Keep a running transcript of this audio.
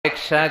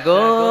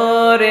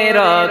সাগরে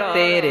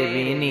রক্তের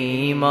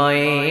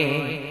বিনিময়ে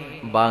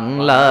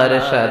বাংলার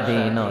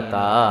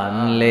স্বাধীনতা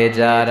আনলে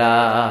যারা,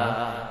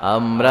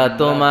 আমরা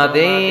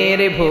তোমাদের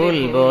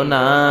ভুলবো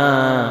না,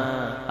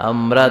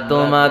 আমরা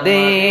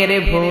তোমাদের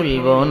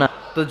ভুলবো না।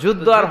 তো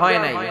যুদ্ধ আর হয়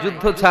নাই,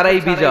 যুদ্ধ ছাড়াই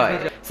বিজয়।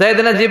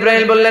 সাইয়েদনা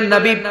জিবরাইল বললেন,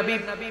 নবী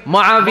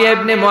মুআবিয়া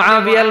ইবনে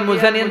মুআবিয়া আল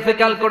মুজানি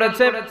ইন্তেকাল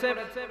করেছে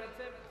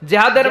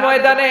জিহাদের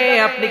ময়দানে,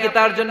 আপনি কি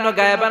তার জন্য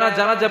গায়েবানা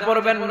জানাজা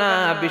পড়বেন না?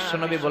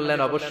 বিশ্বনবী বললেন,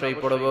 অবশ্যই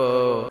পড়ব।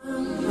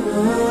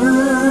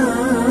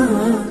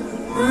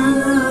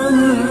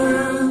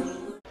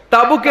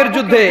 তাবুকের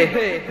যুদ্ধে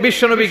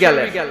বিশ্বনবী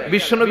গেলেন।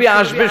 বিশ্বনবী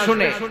আসবে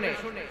শুনে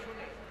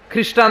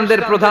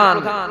খ্রিস্টানদের প্রধান,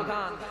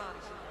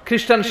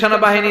 খ্রিস্টান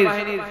সেনাবাহিনীর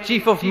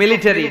চিফ অফ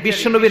মিলিটারি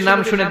বিশ্বনবীর নাম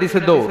শুনে দিছে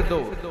দৌড়।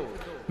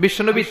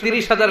 বিশ্বনবী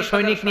 30,000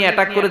 সৈনিক নিয়ে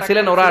অ্যাটাক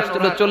করেছিলেন, ওরা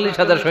আসছিল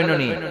 40,000 সৈন্য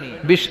নিয়ে।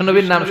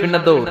 বিশ্বনবীর নাম শুনে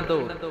দৌড়,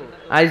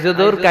 আইজো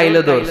দৌড়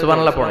কাইলো দৌড়,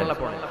 সুবহানাল্লাহ পড়েন।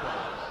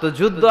 তো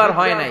যুদ্ধ আর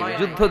হয় নাই,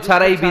 যুদ্ধ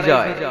ছাড়াই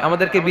বিজয়।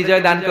 আমাদেরকে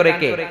বিজয় দান করে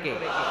কে?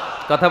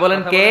 কথা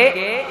বলেন কে?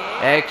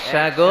 এক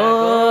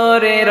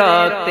সাগরে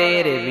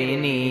রক্তের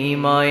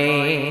বিনিময়ে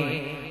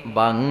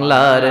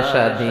বাংলার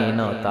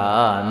স্বাধীনতা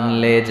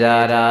আনলে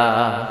যারা,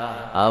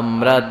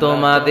 আমরা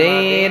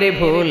তোমাদের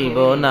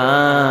ভুলবো না,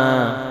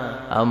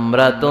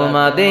 আমরা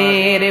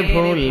তোমাদের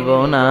ভুলবো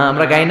না।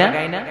 আমরা গাই না?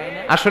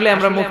 আসলে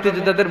আমরা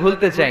মুক্তিযোদ্ধাদের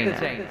ভুলতে চাই না,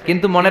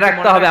 কিন্তু মনে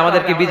রাখতে হবে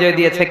আমাদেরকে বিজয়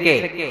দিয়েছে কে?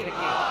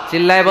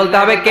 চিল্লায় বলতে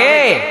হবে কে?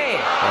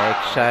 এক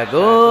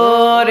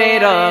সাগরে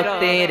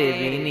রক্তের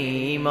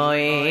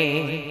বিনিময়ে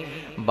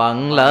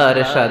বাংলার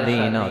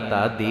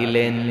স্বাধীনতা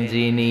দিলেন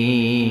যিনি,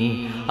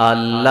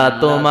 আল্লাহ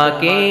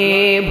তোমাকে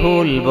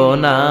ভুলবো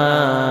না,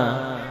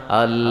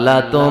 আল্লাহ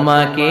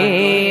তোমাকে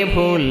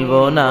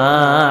ভুলবো না।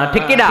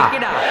 ঠিক কি না?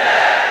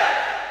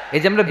 এই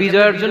যে আমরা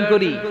বিজয় অর্জন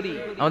করি,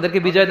 আমাদেরকে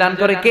বিজয় দান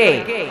করে কে?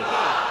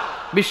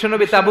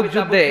 বিশ্বনবী তাবুক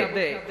যুদ্ধে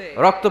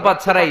রক্তপাত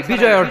ছাড়াই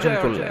বিজয় অর্জন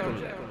করলেন।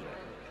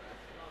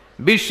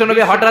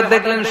 বিশ্বনবী হঠাৎ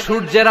দেখলেন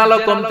সূর্যের আলো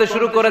কমতে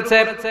শুরু করেছে।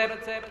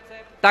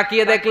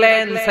 তাকিয়ে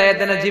দেখলেন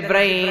সাইয়েদনা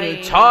জিবরাইল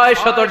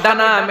 600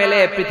 ডানা মেলে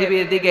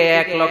পৃথিবীর দিকে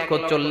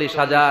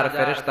 1,40,000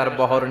 ফেরেশতার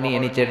বহর নিয়ে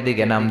নিচের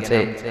দিকে নামছে।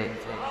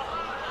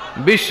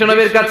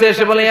 বিশ্বনবীর কাছে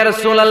এসে বলে, ইয়া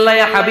রাসূলুল্লাহ,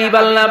 ইয়া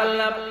হাবিবাল্লাহ,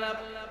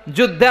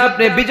 যুদ্ধে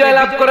আপনি বিজয়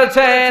লাভ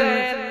করেছেন,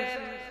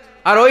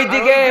 আর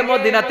ওইদিকে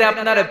মদিনাতে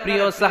আপনার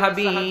প্রিয়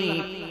সাহাবী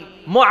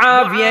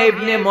মুআবিয়া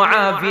ইবনে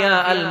মুআবিয়া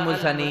আল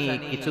মুজানি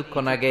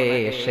কিছুক্ষণ আগে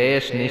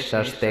শেষ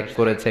নিঃশ্বাস ত্যাগ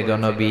করেছে গো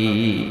নবী।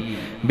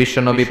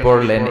 বিশ্বনবী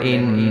পড়লেন,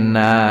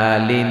 ইন্না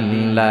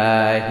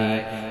লিল্লাহি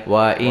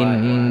ওয়া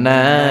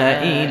ইন্না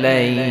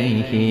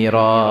ইলাইহি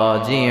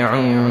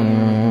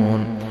রাজিউন।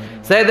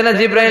 সাইয়েদনা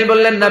জিবরাইল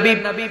বললেন, নবী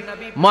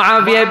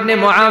মুআবিয়া ইবনে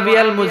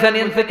মুআবিয়া আল মুজানি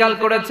ইন্তেকাল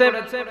করেছে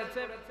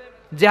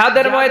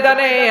জিহাদের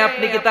ময়দানে,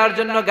 আপনি কি তার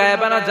জন্য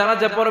গায়েবানা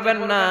জানাজা পড়বেন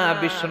না?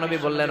 বিশ্বনবী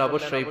বললেন,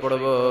 অবশ্যই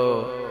পড়ব।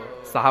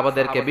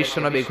 সাহাবাদেরকে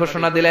বিশ্বনবী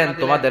ঘোষণা দিলেন,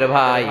 তোমাদের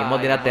ভাই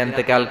মদিনাতে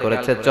ইন্তেকাল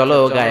করেছে, চলো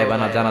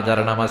গায়েবানা জানাজার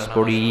নামাজ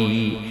পড়ি।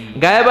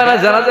 গায়েবানা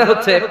জানাজা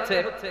হচ্ছে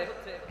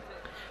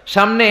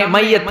সামনে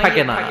মাইয়িত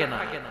থাকে না,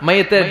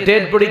 মাইয়িতের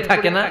ডেড বডি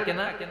থাকে না,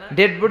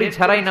 ডেড বডি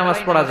ছাড়াই নামাজ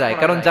পড়া যায়,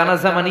 কারণ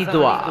জানাজা মানে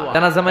দোয়া।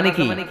 জানাজা মানে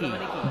কি?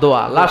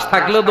 দোয়া। লাশ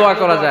থাকলেও দোয়া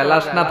করা যায়,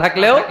 লাশ না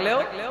থাকলেও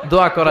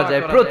দোয়া করা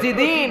যায়।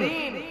 প্রতিদিন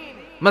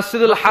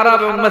মসজিদুল হারাম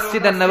এবং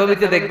মসজিদুন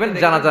নববীতে দেখবেন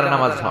জানাজার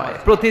নামাজ হয়,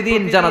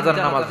 প্রতিদিন জানাজার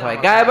নামাজ হয়,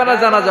 গায়েবানা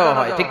জানাজাও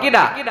হয়। ঠিক কি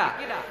না?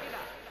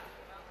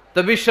 তো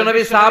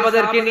বিশ্বনবী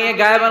সাহাবাদেরকে নিয়ে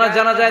গায়েবানা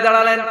জানাজায়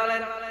দাঁড়ালেন।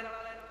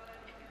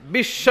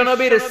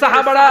 বিশ্বনবীর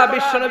সাহাবারা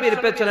বিশ্বনবীর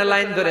পেছনে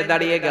লাইন ধরে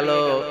দাঁড়িয়ে গেল।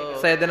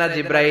 সাইয়েদনা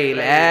জিবরাইল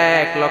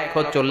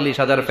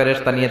 1,40,000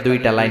 ফেরেশতা নিয়ে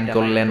দুইটা লাইন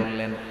করলেন।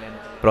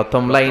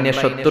 প্রথম লাইনে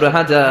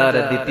 70,000,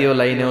 দ্বিতীয়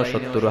লাইনেও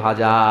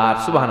 70,000।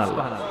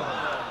 সুবহানাল্লাহ।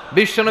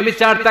 বিশ্বনবী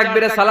 4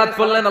 তাকবীরে সালাত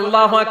পড়লেন,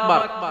 আল্লাহু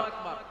আকবার,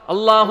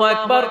 আল্লাহু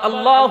আকবার,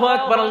 আল্লাহু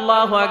আকবার,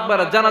 আল্লাহু আকবার।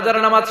 জানাজার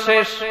নামাজ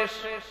শেষ।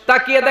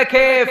 তাকিয়ে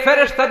দেখে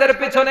ফেরেশতাদের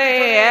পিছনে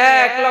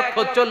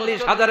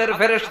 1,40,000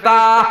 ফেরেশতা,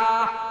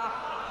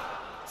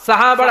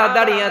 সাহাবারা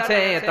দাঁড়িয়ে আছে,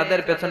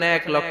 তাদের পেছনে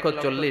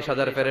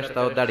 1,40,000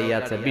 ফেরেশতাও দাঁড়িয়ে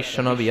আছে।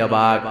 বিশ্বনবী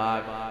অবাক।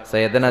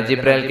 সাইয়েদনা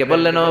জিবরাইলকে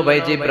বললেন, ও ভাই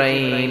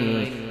জিবরাইল,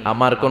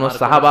 আমার কোন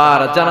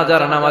সাহাবার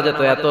জানাজার নামাজে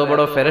তো এত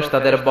বড়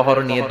ফেরেশতাদের বহর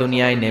নিয়ে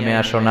দুনিয়ায় নেমে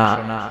আসো না,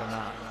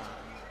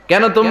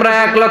 কেন তোমরা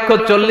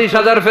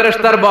 1,40,000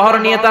 ফেরেশতার বহর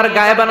নিয়ে তার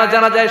গায়েবানা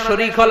জানাজায়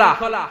শরীক হলা?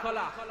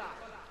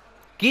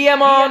 কি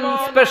এমন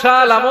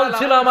স্পেশাল আমল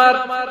ছিল আমার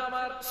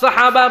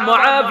সাহাবা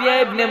মুআবিয়া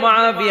ইবনে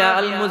মুআবিয়া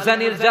আল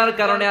মুজানির, যার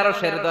কারণে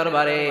আরশের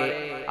দরবারে,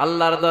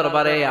 আল্লাহর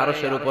দরবারে,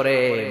 আরশের উপরে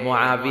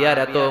মুআবিয়ার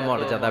এত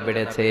মর্যাদা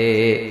বেড়েছে?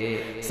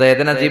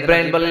 সাইয়েদনা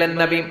জিবরাইল বললেন,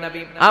 নবী,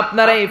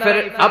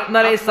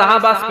 আপনার এই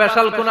সাহাবা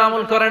স্পেশাল কোন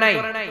আমল করে নাই,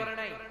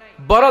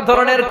 বড়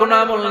ধরনের কোন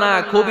আমল না,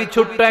 খুবই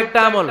ছোট্ট একটা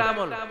আমল।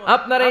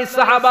 আপনার এই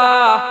সাহাবা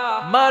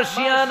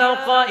মাশিয়ান আও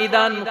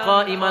কাইদান,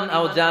 কাইমান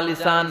আও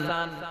জালিসান,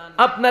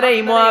 আপনার এই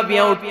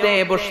মুআবিয়া উঠতে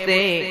বসতে,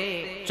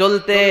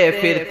 চলতে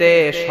ফিরতে,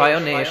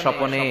 শয়নে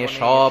স্বপনে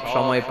সব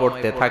সময়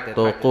পড়তে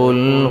থাকতো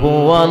কুল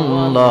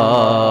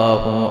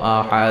হুয়াল্লাহু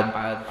আহাদ,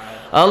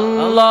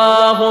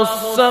 আল্লাহুস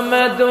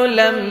সামাদু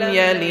লাম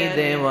ইয়ালিদ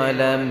ওয়া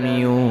লাম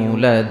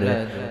ইউলাদ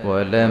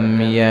ওয়া লাম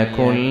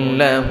ইয়াকুল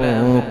লাহু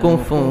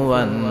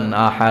কুফুয়ান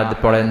আহাদ।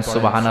 পড়েন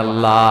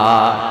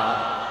সুবহানাল্লাহ।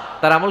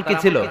 তার আমল কি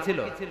ছিল?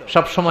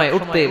 সব সময়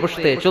উঠতে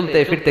বসতে চলতে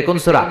ফিরতে কোন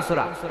সূরা?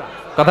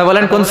 কথা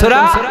বলেন কোন সূরা?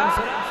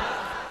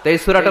 তো এই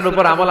সূরাটার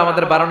উপর আমল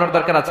আমাদের বাড়ানোর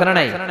দরকার আছে না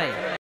নাই?